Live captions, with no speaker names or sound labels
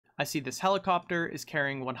I see this helicopter is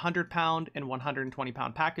carrying 100-pound and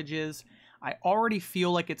 120-pound packages. I already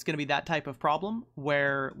feel like it's going to be that type of problem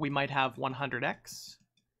where we might have 100x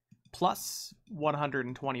plus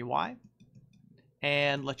 120y.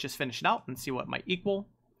 And let's just finish it out and see what it might equal.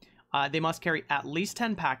 They must carry at least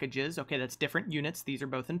 10 packages. Okay, that's different units. These are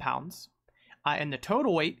both in pounds. And the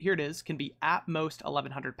total weight, here it is, can be at most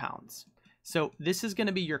 1,100 pounds. So this is going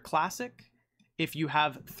to be your classic. If you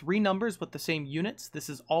have three numbers with the same units, this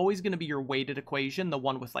is always going to be your weighted equation, the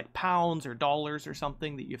one with like pounds or dollars or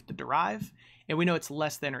something that you have to derive. And we know it's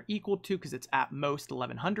less than or equal to because it's at most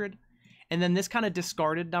 1,100. And then this kind of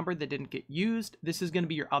discarded number that didn't get used, this is going to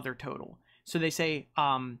be your other total. So they say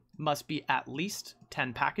must be at least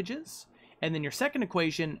 10 packages. And then your second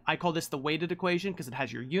equation, I call this the weighted equation because it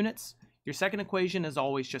has your units. Your second equation is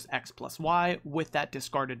always just x plus y with that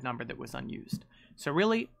discarded number that was unused. So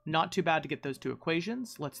really, not too bad to get those two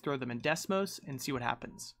equations. Let's throw them in Desmos and see what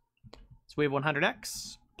happens. So we have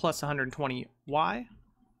 100x plus 120y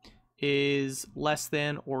is less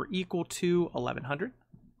than or equal to 1,100.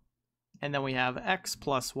 And then we have x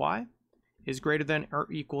plus y is greater than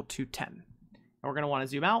or equal to 10. And we're going to want to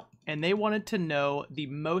zoom out. And they wanted to know the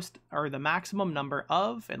most or the maximum number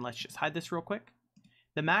of, and let's just hide this real quick,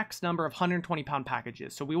 the max number of 120-pound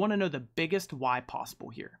packages. So we want to know the biggest y possible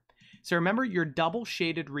here. So remember, your double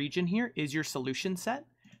shaded region here is your solution set.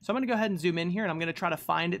 So I'm going to go ahead and zoom in here, and I'm going to try to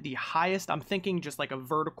find the highest. I'm thinking just like a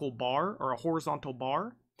vertical bar or a horizontal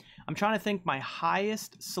bar. I'm trying to think my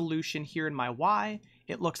highest solution here in my y.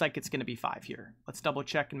 It looks like it's going to be 5 here. Let's double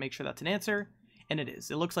check and make sure that's an answer. And it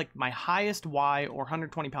is. It looks like my highest y or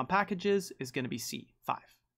 120-pound packages is going to be C, 5.